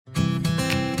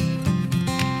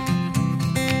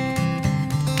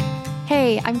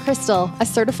Hey, I'm Crystal, a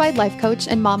certified life coach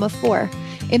and mom of 4.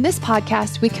 In this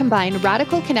podcast, we combine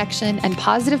radical connection and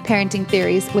positive parenting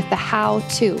theories with the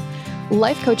how-to,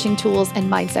 life coaching tools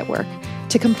and mindset work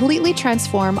to completely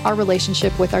transform our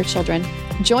relationship with our children.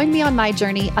 Join me on my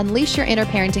journey, unleash your inner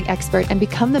parenting expert, and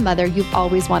become the mother you've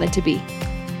always wanted to be.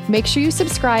 Make sure you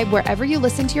subscribe wherever you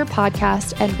listen to your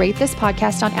podcast and rate this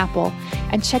podcast on Apple.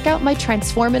 And check out my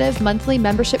transformative monthly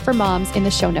membership for moms in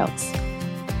the show notes.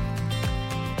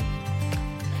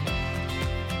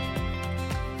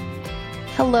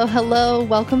 Hello.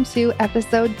 Welcome to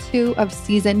episode 2 of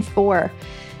season 4.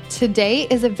 Today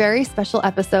is a very special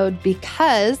episode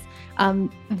because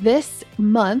this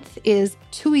month is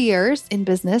 2 years in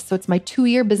business. So it's my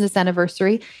 2-year business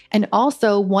anniversary and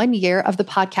also 1 year of the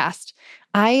podcast.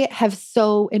 I have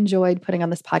so enjoyed putting on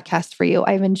this podcast for you.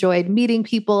 I've enjoyed meeting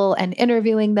people and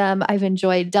interviewing them. I've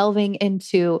enjoyed delving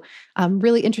into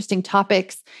really interesting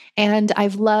topics. And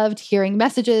I've loved hearing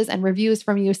messages and reviews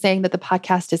from you saying that the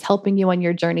podcast is helping you on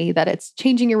your journey, that it's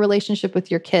changing your relationship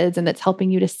with your kids, and that's helping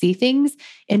you to see things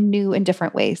in new and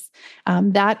different ways.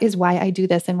 That is why I do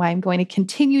this and why I'm going to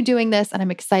continue doing this. And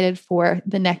I'm excited for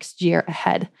the next year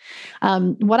ahead.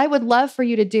 What I would love for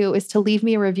you to do is to leave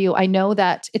me a review. I know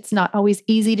that it's not always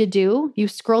easy to do. You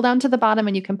scroll down to the bottom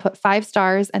and you can put 5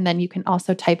 stars, and then you can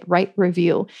also type write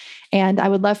review. And I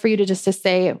would love for you to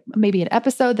say maybe an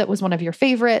episode that was one of your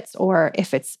favorites, or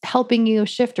if it's helping you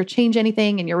shift or change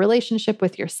anything in your relationship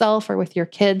with yourself or with your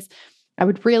kids. I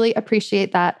would really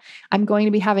appreciate that. I'm going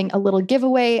to be having a little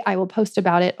giveaway. I will post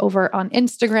about it over on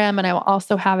Instagram, and I will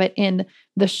also have it in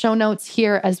the show notes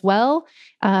here as well.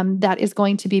 That is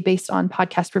going to be based on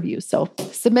podcast reviews. So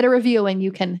submit a review and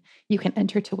you can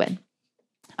enter to win.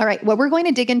 All right, what we're going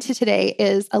to dig into today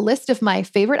is a list of my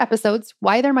favorite episodes,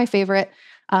 why they're my favorite,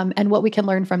 and what we can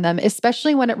learn from them,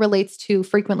 especially when it relates to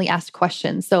frequently asked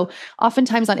questions. So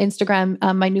oftentimes on Instagram,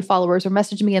 my new followers will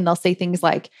message me and they'll say things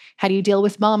like, how do you deal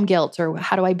with mom guilt? Or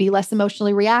how do I be less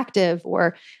emotionally reactive?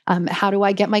 Or how do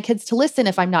I get my kids to listen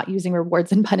if I'm not using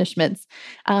rewards and punishments?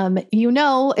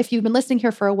 If you've been listening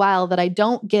here for a while, that I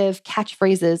don't give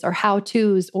catchphrases or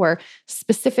how-tos or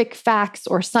specific facts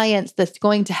or science that's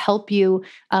going to help you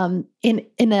in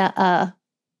a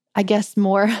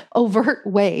more overt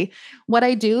way. What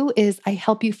I do is I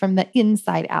help you from the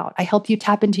inside out. I help you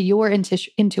tap into your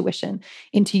intuition,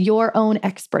 into your own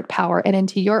expert power, and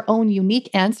into your own unique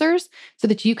answers so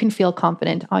that you can feel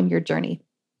confident on your journey.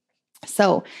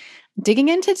 So, digging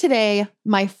into today,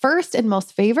 my first and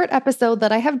most favorite episode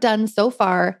that I have done so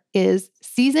far is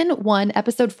season 1,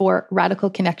 episode 4, Radical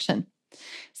Connection.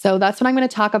 So that's what I'm going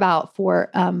to talk about for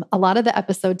a lot of the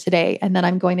episode today. And then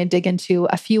I'm going to dig into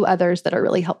a few others that are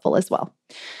really helpful as well.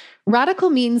 Radical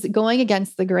means going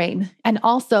against the grain and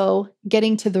also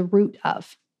getting to the root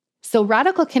of. So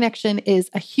radical connection is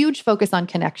a huge focus on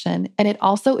connection, and it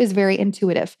also is very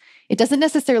intuitive. It doesn't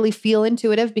necessarily feel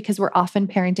intuitive because we're often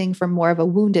parenting from more of a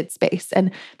wounded space,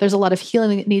 and there's a lot of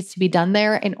healing that needs to be done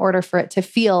there in order for it to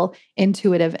feel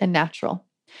intuitive and natural.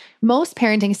 Most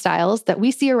parenting styles that we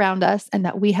see around us and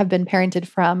that we have been parented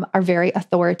from are very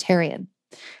authoritarian.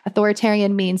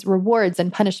 Authoritarian means rewards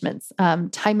and punishments,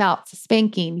 timeouts,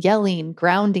 spanking, yelling,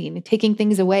 grounding, taking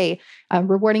things away,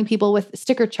 rewarding people with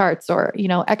sticker charts or,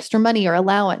 extra money or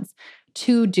allowance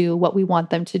to do what we want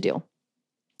them to do.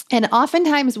 And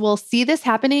oftentimes we'll see this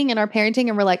happening in our parenting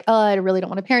and we're like, oh, I really don't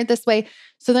want to parent this way.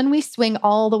 So then we swing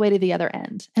all the way to the other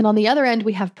end. And on the other end,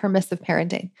 we have permissive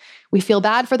parenting. We feel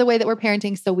bad for the way that we're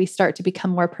parenting, so we start to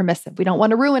become more permissive. We don't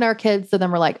want to ruin our kids, so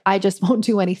then we're like, I just won't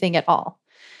do anything at all.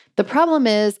 The problem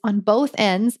is on both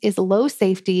ends is low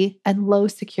safety and low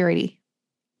security,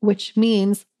 which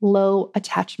means low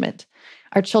attachment.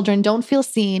 Our children don't feel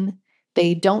seen.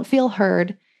 They don't feel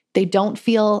heard. They don't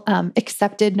feel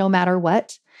accepted no matter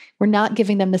what. We're not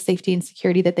giving them the safety and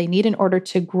security that they need in order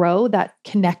to grow that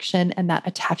connection and that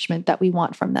attachment that we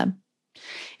want from them.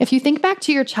 If you think back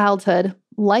to your childhood,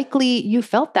 likely you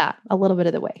felt that a little bit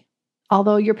of the way.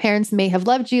 Although your parents may have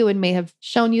loved you and may have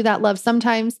shown you that love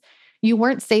sometimes, you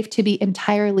weren't safe to be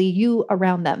entirely you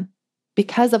around them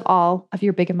because of all of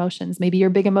your big emotions. Maybe your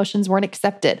big emotions weren't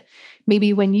accepted.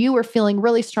 Maybe when you were feeling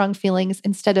really strong feelings,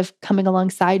 instead of coming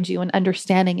alongside you and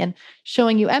understanding and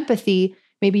showing you empathy,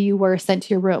 maybe you were sent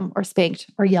to your room or spanked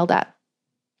or yelled at.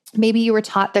 Maybe you were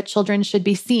taught that children should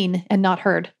be seen and not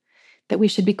heard, that we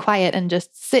should be quiet and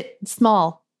just sit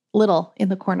small, little in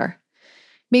the corner.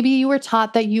 Maybe you were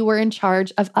taught that you were in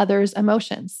charge of others'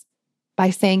 emotions by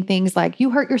saying things like,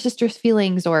 you hurt your sister's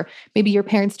feelings, or maybe your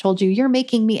parents told you, you're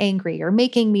making me angry, you're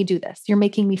making me do this, you're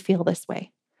making me feel this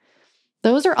way.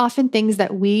 Those are often things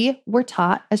that we were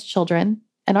taught as children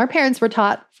And our parents were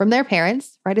taught from their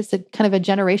parents, right? It's a kind of a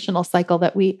generational cycle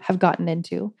that we have gotten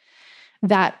into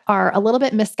that are a little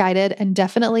bit misguided and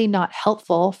definitely not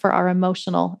helpful for our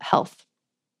emotional health.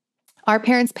 Our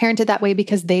parents parented that way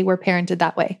because they were parented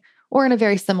that way, or in a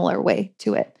very similar way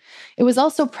to it. It was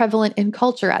also prevalent in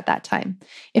culture at that time.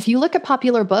 If you look at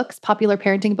popular books, popular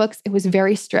parenting books, it was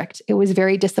very strict. It was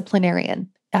very disciplinarian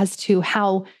as to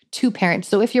how to parent.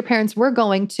 So if your parents were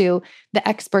going to the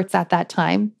experts at that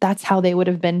time, that's how they would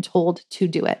have been told to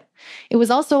do it. It was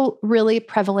also really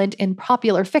prevalent in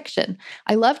popular fiction.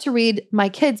 I love to read my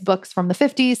kids' books from the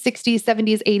 50s, 60s,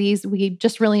 70s, 80s. We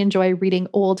just really enjoy reading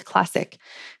old classic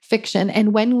fiction.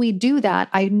 And when we do that,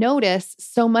 I notice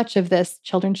so much of this,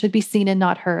 children should be seen and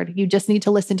not heard. You just need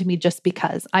to listen to me just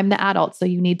because I'm the adult. So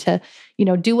you need to,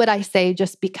 do what I say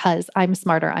just because I'm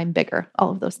smarter, I'm bigger,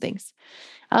 all of those things.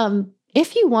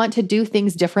 If you want to do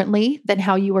things differently than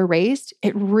how you were raised,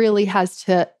 it really has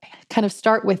to kind of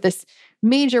start with this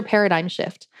major paradigm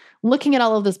shift, looking at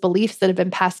all of those beliefs that have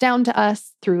been passed down to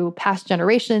us through past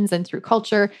generations and through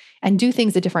culture, and do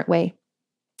things a different way.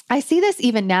 I see this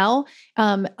even now.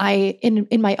 In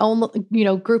my own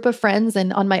group of friends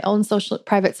and on my own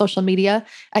private social media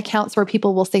accounts where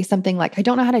people will say something like, "I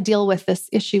don't know how to deal with this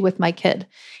issue with my kid,"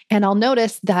 and I'll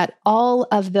notice that all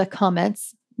of the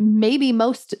comments, maybe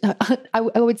most, I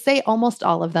would say almost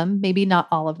all of them, maybe not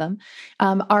all of them,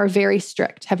 are very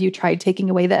strict. Have you tried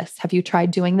taking away this? Have you tried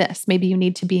doing this? Maybe you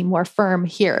need to be more firm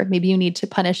here. Maybe you need to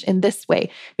punish in this way.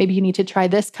 Maybe you need to try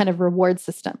this kind of reward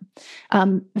system.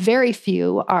 Very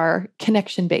few are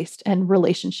connection-based and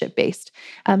relationship-based.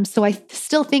 So I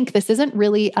still think this isn't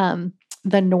really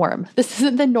the norm. This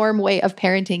isn't the norm way of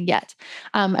parenting yet.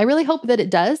 I really hope that it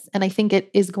does, and I think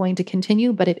it is going to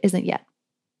continue, but it isn't yet.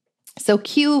 So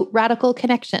cue radical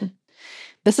connection.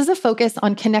 This is a focus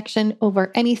on connection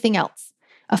over anything else,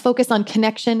 a focus on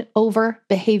connection over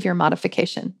behavior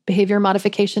modification. Behavior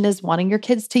modification is wanting your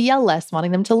kids to yell less,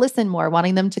 wanting them to listen more,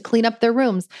 wanting them to clean up their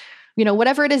rooms.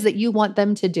 Whatever it is that you want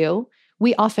them to do,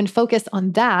 we often focus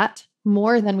on that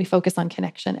more than we focus on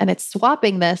connection. And it's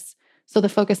swapping this so the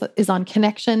focus is on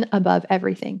connection above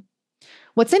everything.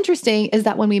 What's interesting is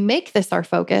that when we make this our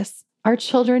focus, our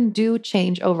children do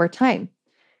change over time.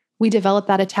 We develop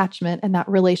that attachment and that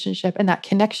relationship and that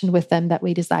connection with them that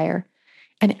we desire.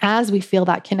 And as we feel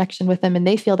that connection with them and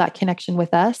they feel that connection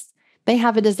with us, they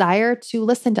have a desire to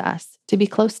listen to us, to be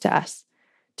close to us,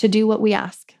 to do what we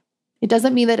ask. It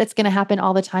doesn't mean that it's going to happen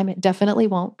all the time. It definitely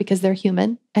won't, because they're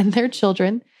human and they're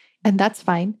children, and that's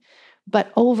fine.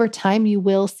 But over time, you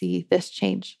will see this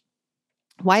change.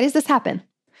 Why does this happen?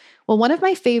 Well, one of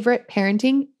my favorite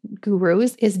parenting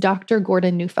gurus is Dr.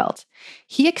 Gordon Neufeld.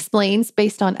 He explains,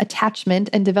 based on attachment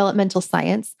and developmental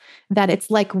science, that it's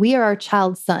like we are our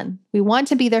child's sun. We want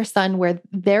to be their sun where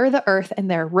they're the earth and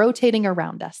they're rotating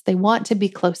around us. They want to be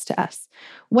close to us.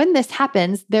 When this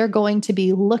happens, they're going to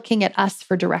be looking at us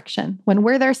for direction. When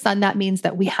we're their sun, that means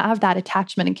that we have that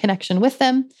attachment and connection with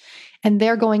them. And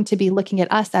they're going to be looking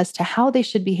at us as to how they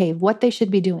should behave, what they should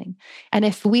be doing. And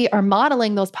if we are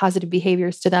modeling those positive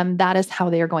behaviors to them, that is how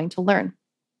they are going to learn.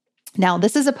 Now,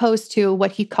 this is opposed to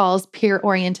what he calls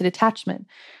peer-oriented attachment,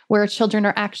 where children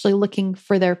are actually looking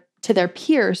to their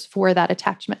peers for that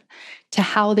attachment, to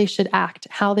how they should act,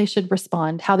 how they should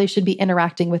respond, how they should be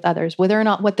interacting with others, whether or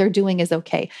not what they're doing is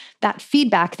okay. That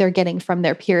feedback they're getting from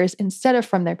their peers instead of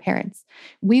from their parents.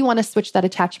 We want to switch that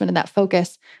attachment and that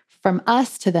focus from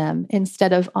us to them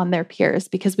instead of on their peers,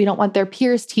 because we don't want their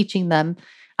peers teaching them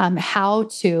how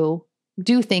to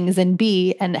do things and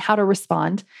be and how to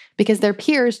respond, because their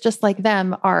peers, just like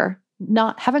them,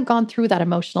 haven't gone through that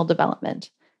emotional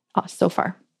development so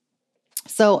far.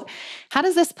 So how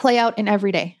does this play out in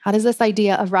everyday? How does this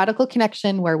idea of radical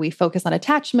connection, where we focus on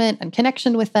attachment and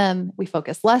connection with them, we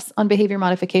focus less on behavior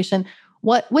modification,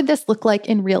 what would this look like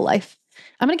in real life?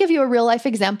 I'm going to give you a real life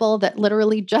example that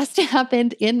literally just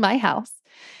happened in my house.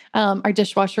 Our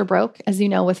dishwasher broke, as you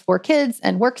know, with 4 kids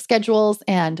and work schedules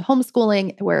and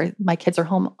homeschooling, where my kids are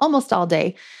home almost all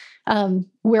day.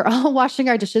 We're all washing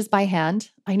our dishes by hand.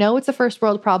 I know it's a first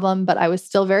world problem, but I was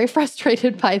still very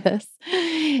frustrated by this.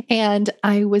 And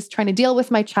I was trying to deal with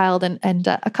my child, and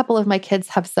a couple of my kids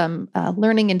have some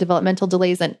learning and developmental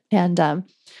delays. And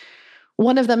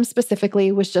one of them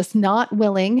specifically was just not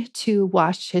willing to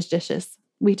wash his dishes.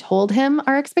 We told him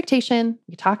our expectation.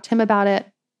 We talked to him about it.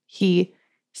 He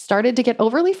started to get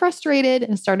overly frustrated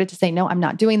and started to say, "No, I'm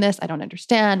not doing this. I don't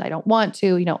understand. I don't want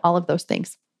to," all of those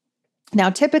things. Now,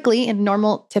 typically in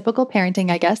normal, typical parenting,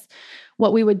 I guess,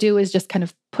 what we would do is just kind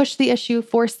of push the issue,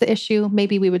 force the issue.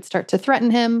 Maybe we would start to threaten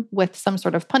him with some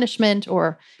sort of punishment,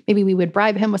 or maybe we would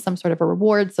bribe him with some sort of a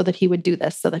reward so that he would do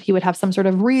this, so that he would have some sort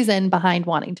of reason behind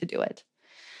wanting to do it.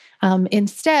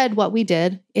 Instead, what we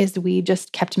did is we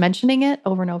just kept mentioning it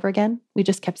over and over again. We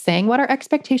just kept saying what our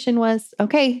expectation was.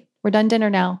 Okay, we're done dinner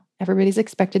now. Everybody's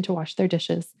expected to wash their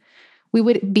dishes. We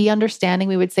would be understanding.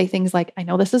 We would say things like, I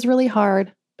know this is really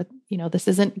hard, but this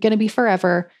isn't going to be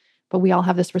forever, but we all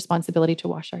have this responsibility to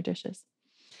wash our dishes.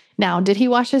 Now, did he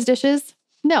wash his dishes?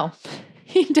 No,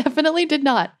 he definitely did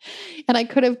not. And I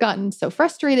could have gotten so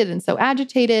frustrated and so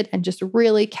agitated and just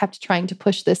really kept trying to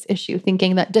push this issue,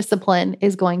 thinking that discipline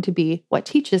is going to be what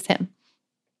teaches him.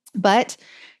 But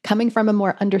coming from a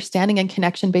more understanding and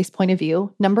connection-based point of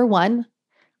view, number one,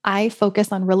 I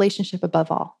focus on relationship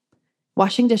above all.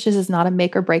 Washing dishes is not a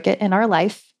make or break it in our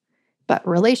life, but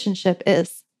relationship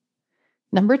is.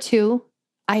 Number two,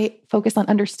 I focus on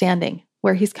understanding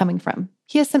where he's coming from.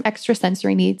 He has some extra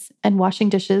sensory needs, and washing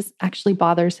dishes actually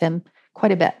bothers him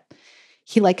quite a bit.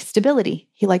 He likes stability.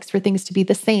 He likes for things to be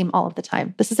the same all of the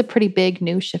time. This is a pretty big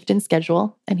new shift in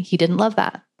schedule, and he didn't love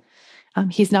that.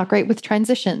 He's not great with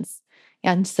transitions.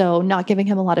 And so not giving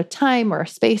him a lot of time or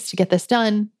space to get this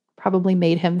done probably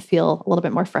made him feel a little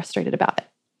bit more frustrated about it.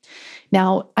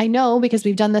 Now, I know because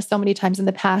we've done this so many times in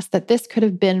the past that this could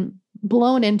have been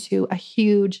blown into a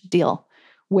huge deal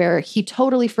where he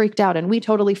totally freaked out and we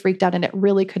totally freaked out, and it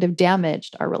really could have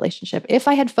damaged our relationship if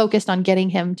I had focused on getting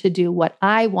him to do what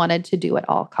I wanted to do at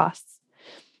all costs.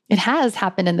 It has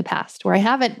happened in the past where I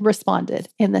haven't responded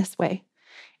in this way,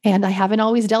 and I haven't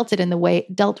always dealt with it in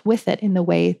the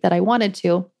way that I wanted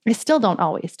to. I still don't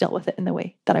always deal with it in the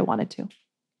way that I wanted to.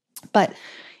 But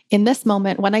in this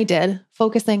moment, when I did,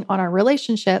 focusing on our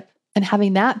relationship and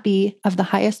having that be of the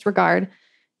highest regard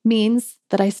means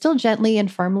that I still gently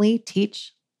and firmly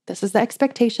teach, this is the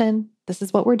expectation, this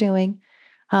is what we're doing.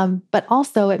 But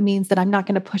also it means that I'm not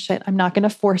going to push it, I'm not going to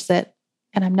force it,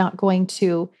 and I'm not going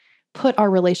to put our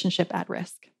relationship at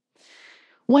risk.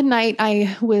 One night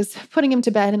I was putting him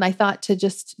to bed and I thought to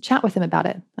just chat with him about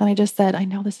it. And I just said, I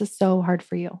know this is so hard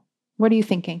for you. What are you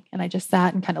thinking? And I just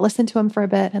sat and kind of listened to him for a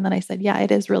bit. And then I said, yeah,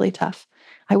 it is really tough.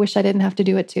 I wish I didn't have to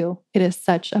do it too. It is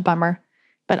such a bummer,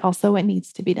 but also it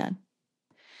needs to be done.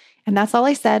 And that's all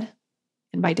I said.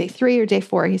 And by day 3 or day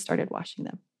 4, he started washing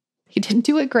them. He didn't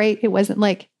do it great. It wasn't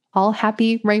like all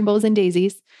happy rainbows and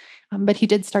daisies, but he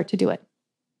did start to do it.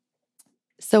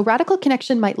 So radical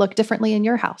connection might look differently in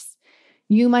your house.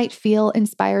 You might feel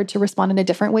inspired to respond in a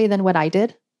different way than what I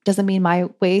did. Doesn't mean my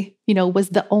way, was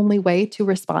the only way to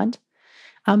respond.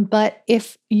 But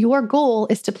if your goal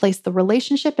is to place the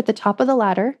relationship at the top of the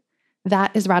ladder,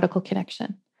 that is radical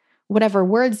connection. Whatever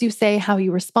words you say, how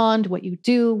you respond, what you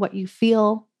do, what you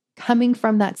feel, coming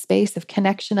from that space of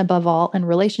connection above all and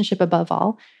relationship above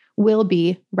all will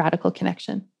be radical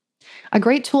connection. A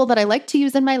great tool that I like to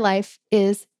use in my life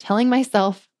is telling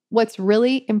myself what's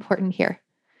really important here.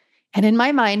 And in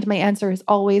my mind, my answer is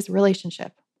always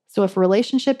relationship. So if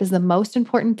relationship is the most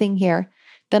important thing here,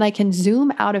 then I can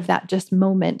zoom out of that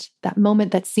moment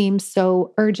that seems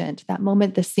so urgent, that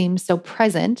moment that seems so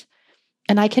present,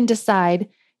 and I can decide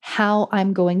how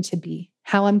I'm going to be,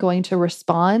 how I'm going to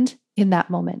respond in that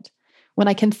moment. When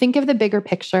I can think of the bigger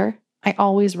picture, I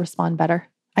always respond better.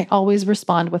 I always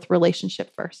respond with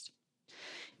relationship first.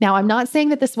 Now, I'm not saying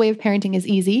that this way of parenting is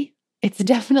easy. It's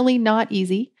definitely not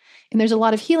easy. And there's a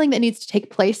lot of healing that needs to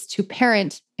take place to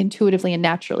parent intuitively and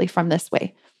naturally from this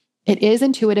way. It is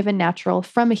intuitive and natural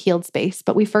from a healed space,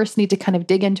 but we first need to kind of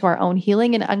dig into our own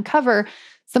healing and uncover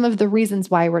some of the reasons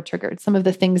why we're triggered, some of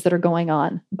the things that are going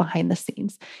on behind the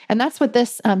scenes. And that's what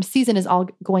this season is all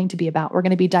going to be about. We're going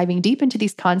to be diving deep into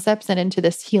these concepts and into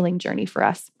this healing journey for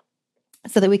us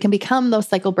so that we can become those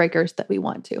cycle breakers that we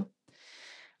want to.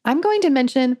 I'm going to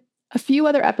mention a few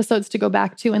other episodes to go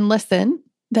back to and listen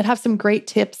that have some great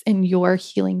tips in your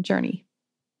healing journey.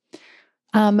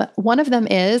 One of them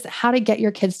is how to get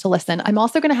your kids to listen. I'm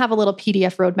also going to have a little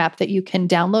PDF roadmap that you can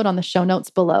download on the show notes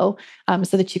below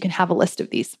so that you can have a list of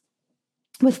these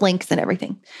with links and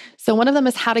everything. So one of them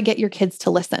is how to get your kids to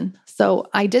listen. So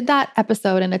I did that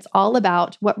episode and it's all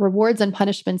about what rewards and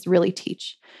punishments really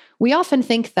teach. We often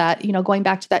think that, going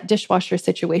back to that dishwasher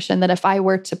situation, that if I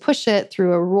were to push it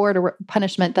through a reward or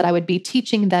punishment, that I would be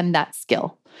teaching them that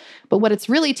skill. But what it's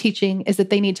really teaching is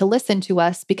that they need to listen to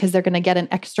us because they're going to get an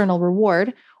external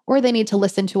reward, or they need to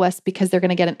listen to us because they're going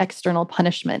to get an external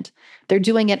punishment. They're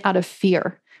doing it out of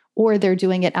fear, or they're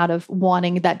doing it out of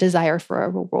wanting that desire for a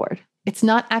reward. It's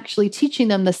not actually teaching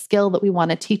them the skill that we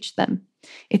want to teach them.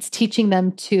 It's teaching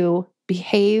them to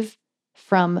behave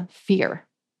from fear.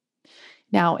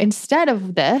 Now, instead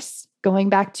of this, going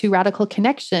back to radical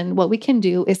connection, what we can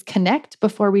do is connect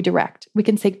before we direct. We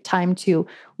can take time to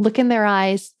look in their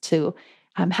eyes, to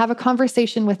have a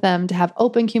conversation with them, to have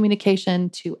open communication,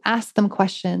 to ask them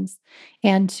questions,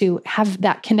 and to have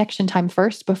that connection time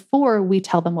first before we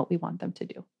tell them what we want them to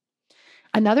do.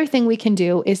 Another thing we can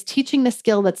do is teaching the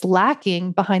skill that's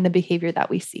lacking behind the behavior that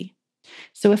we see.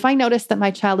 So if I notice that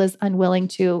my child is unwilling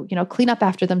to, clean up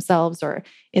after themselves or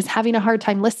is having a hard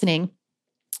time listening,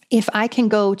 if I can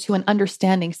go to an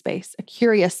understanding space, a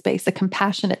curious space, a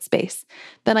compassionate space,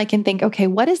 then I can think, okay,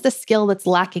 what is the skill that's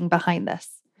lacking behind this?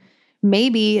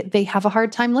 Maybe they have a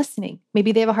hard time listening.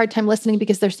 Maybe they have a hard time listening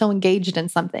because they're so engaged in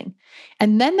something.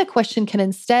 And then the question can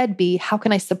instead be, how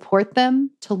can I support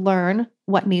them to learn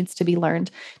what needs to be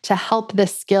learned to help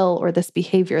this skill or this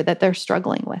behavior that they're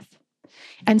struggling with?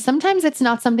 And sometimes it's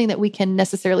not something that we can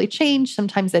necessarily change.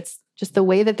 Sometimes it's just the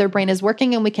way that their brain is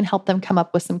working, and we can help them come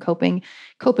up with some coping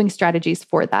strategies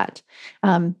for that.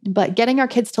 But getting our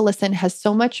kids to listen has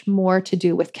so much more to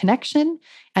do with connection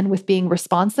and with being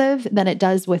responsive than it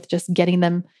does with just getting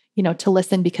them, to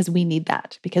listen because we need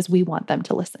that, because we want them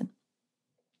to listen.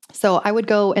 So I would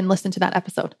go and listen to that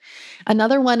episode.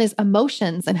 Another one is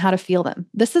emotions and how to feel them.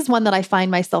 This is one that I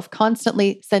find myself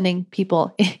constantly sending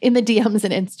people in the DMs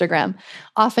and Instagram.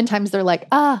 Oftentimes they're like,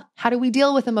 how do we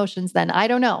deal with emotions then? I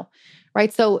don't know.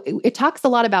 Right. So it talks a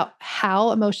lot about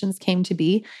how emotions came to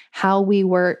be, how we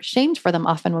were shamed for them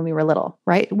often when we were little,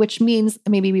 right? Which means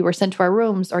maybe we were sent to our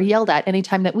rooms or yelled at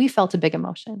anytime that we felt a big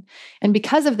emotion. And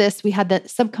because of this, we had that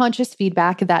subconscious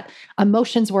feedback that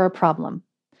emotions were a problem.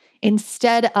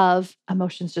 Instead of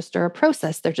emotions just are a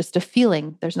process, they're just a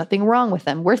feeling. There's nothing wrong with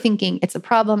them. We're thinking it's a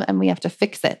problem and we have to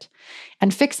fix it.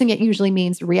 And fixing it usually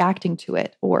means reacting to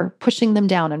it or pushing them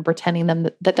down and pretending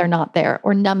that they're not there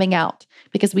or numbing out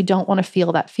because we don't want to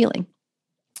feel that feeling.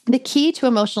 The key to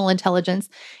emotional intelligence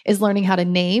is learning how to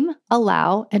name,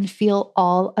 allow, and feel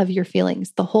all of your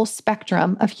feelings, the whole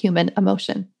spectrum of human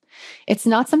emotion. It's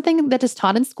not something that is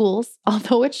taught in schools,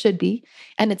 although it should be,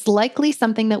 and it's likely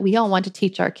something that we all want to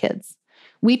teach our kids.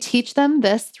 We teach them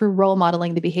this through role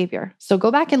modeling the behavior. So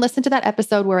go back and listen to that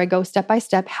episode where I go step by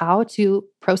step how to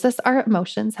process our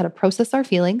emotions, how to process our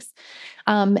feelings.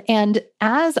 And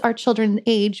as our children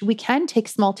age, we can take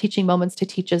small teaching moments to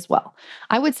teach as well.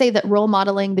 I would say that role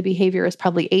modeling the behavior is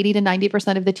probably 80 to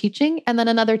 90% of the teaching, and then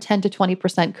another 10 to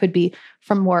 20% could be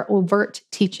from more overt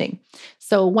teaching.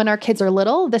 So when our kids are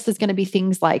little, this is going to be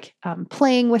things like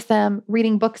playing with them,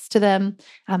 reading books to them,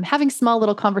 having small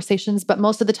little conversations, but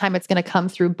most of the time it's going to come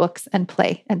through books and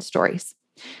play and stories.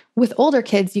 With older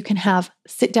kids, you can have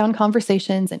sit-down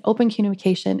conversations and open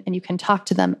communication, and you can talk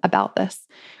to them about this.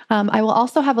 I will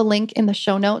also have a link in the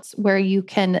show notes where you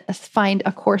can find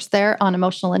a course there on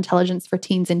emotional intelligence for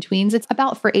teens and tweens. It's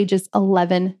about for ages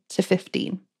 11 to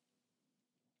 15.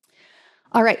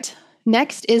 All right,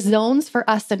 next is zones for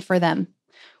us and for them.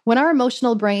 When our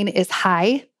emotional brain is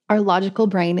high, our logical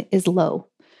brain is low.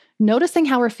 Noticing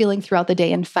how we're feeling throughout the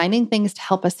day and finding things to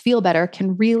help us feel better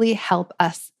can really help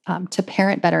us to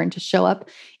parent better and to show up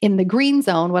in the green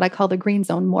zone, what I call the green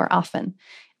zone, more often.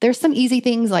 There's some easy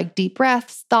things like deep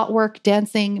breaths, thought work,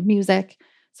 dancing, music.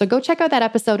 So go check out that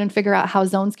episode and figure out how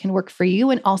zones can work for you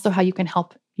and also how you can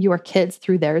help your kids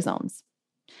through their zones.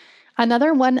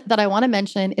 Another one that I want to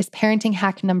mention is parenting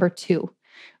hack number 2.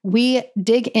 We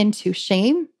dig into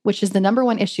shame, which is the number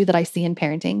one issue that I see in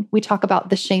parenting. We talk about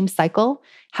the shame cycle,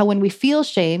 how when we feel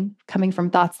shame coming from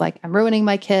thoughts like I'm ruining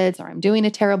my kids or I'm doing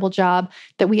a terrible job,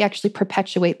 that we actually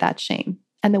perpetuate that shame.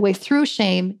 And the way through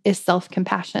shame is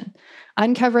self-compassion,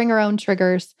 uncovering our own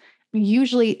triggers.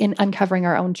 Usually in uncovering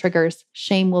our own triggers,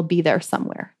 shame will be there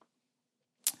somewhere.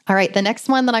 All right, the next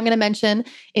one that I'm going to mention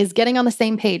is getting on the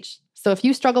same page. So if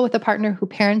you struggle with a partner who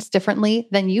parents differently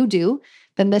than you do,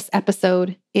 then this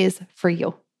episode is for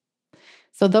you.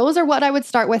 So those are what I would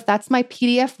start with. That's my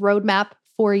PDF roadmap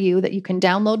for you that you can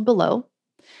download below.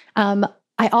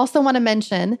 I also want to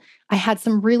mention, I had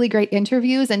some really great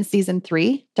interviews in season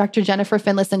 3. Dr. Jennifer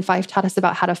Finlayson-Fife taught us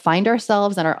about how to find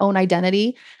ourselves and our own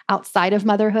identity outside of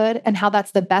motherhood and how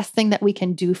that's the best thing that we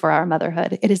can do for our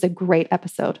motherhood. It is a great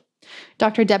episode.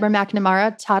 Dr. Deborah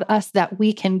McNamara taught us that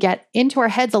we can get into our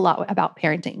heads a lot about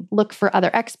parenting, look for other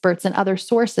experts and other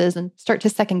sources and start to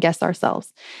second guess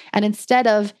ourselves. And instead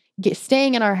of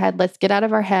staying in our head, let's get out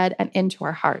of our head and into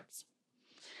our hearts.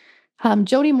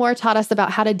 Jody Moore taught us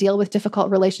about how to deal with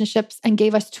difficult relationships and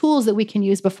gave us tools that we can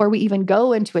use before we even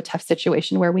go into a tough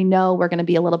situation where we know we're going to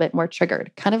be a little bit more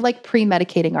triggered, kind of like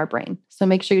pre-medicating our brain. So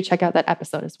make sure you check out that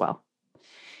episode as well.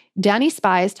 Danny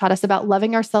Spies taught us about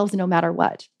loving ourselves no matter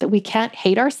what, that we can't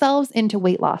hate ourselves into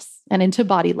weight loss and into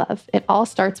body love. It all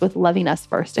starts with loving us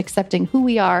first, accepting who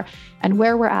we are and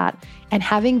where we're at, and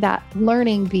having that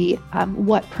learning be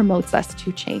what promotes us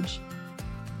to change.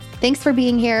 Thanks for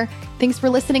being here. Thanks for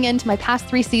listening in to my past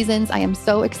 3 seasons. I am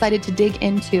so excited to dig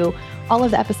into all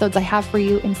of the episodes I have for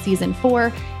you in season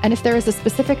 4. And if there is a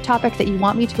specific topic that you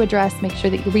want me to address, make sure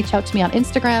that you reach out to me on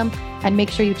Instagram and make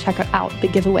sure you check out the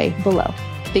giveaway below.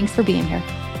 Thanks for being here.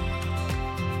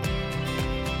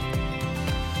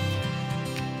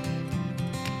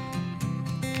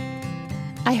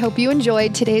 I hope you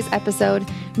enjoyed today's episode.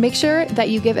 Make sure that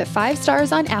you give it 5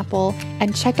 stars on Apple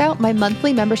and check out my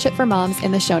monthly membership for moms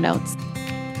in the show notes.